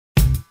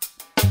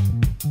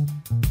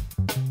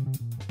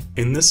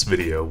In this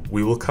video,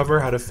 we will cover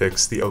how to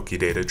fix the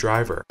Okidata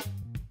driver.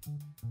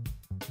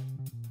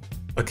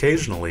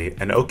 Occasionally,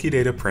 an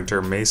Okidata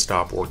printer may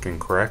stop working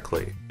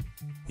correctly.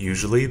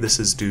 Usually, this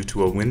is due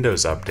to a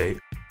Windows update,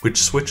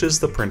 which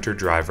switches the printer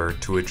driver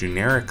to a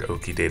generic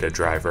Okidata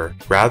driver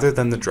rather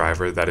than the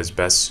driver that is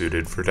best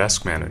suited for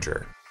Desk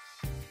Manager.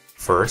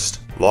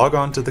 First, log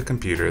on to the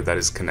computer that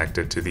is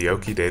connected to the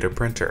Okidata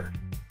printer.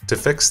 To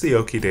fix the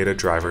Okidata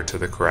driver to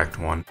the correct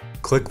one,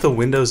 click the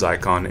Windows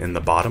icon in the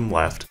bottom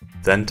left,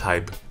 then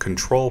type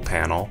Control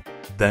Panel,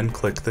 then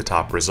click the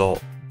top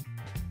result.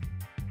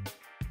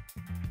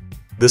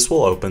 This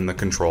will open the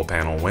Control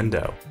Panel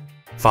window.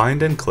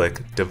 Find and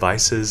click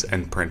Devices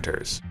and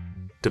Printers.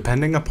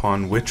 Depending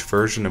upon which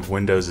version of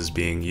Windows is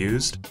being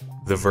used,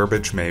 the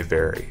verbiage may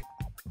vary.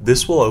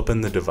 This will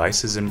open the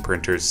Devices and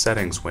Printers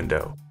settings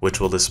window, which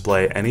will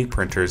display any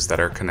printers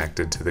that are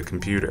connected to the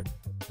computer.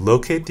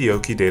 Locate the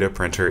Okidata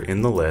printer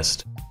in the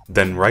list,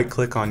 then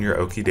right-click on your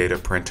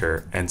Okidata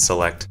printer and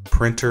select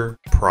Printer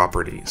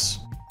Properties.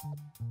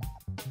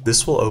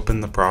 This will open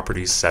the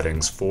Properties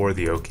settings for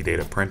the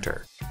Okidata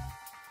printer.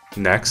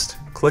 Next,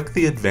 click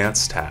the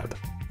Advanced tab,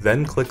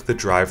 then click the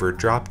Driver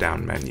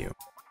drop-down menu.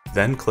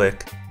 Then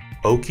click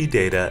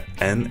Okidata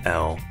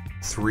ML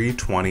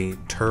 320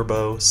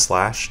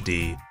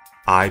 Turbo/D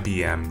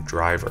IBM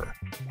driver.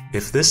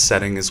 If this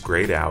setting is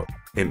grayed out,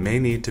 it may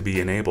need to be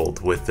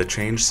enabled with the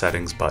Change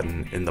Settings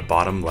button in the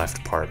bottom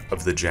left part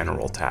of the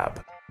General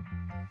tab.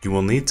 You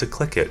will need to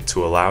click it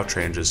to allow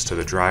changes to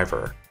the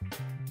driver.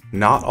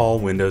 Not all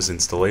Windows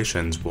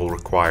installations will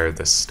require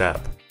this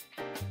step.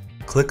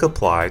 Click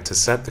Apply to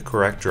set the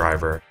correct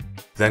driver,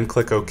 then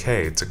click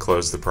OK to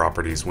close the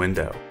Properties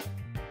window.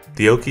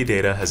 The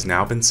Okidata has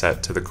now been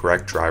set to the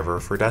correct driver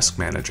for Desk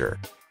Manager.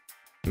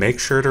 Make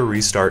sure to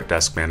restart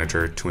Desk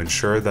Manager to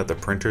ensure that the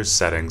printer's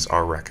settings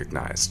are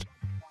recognized.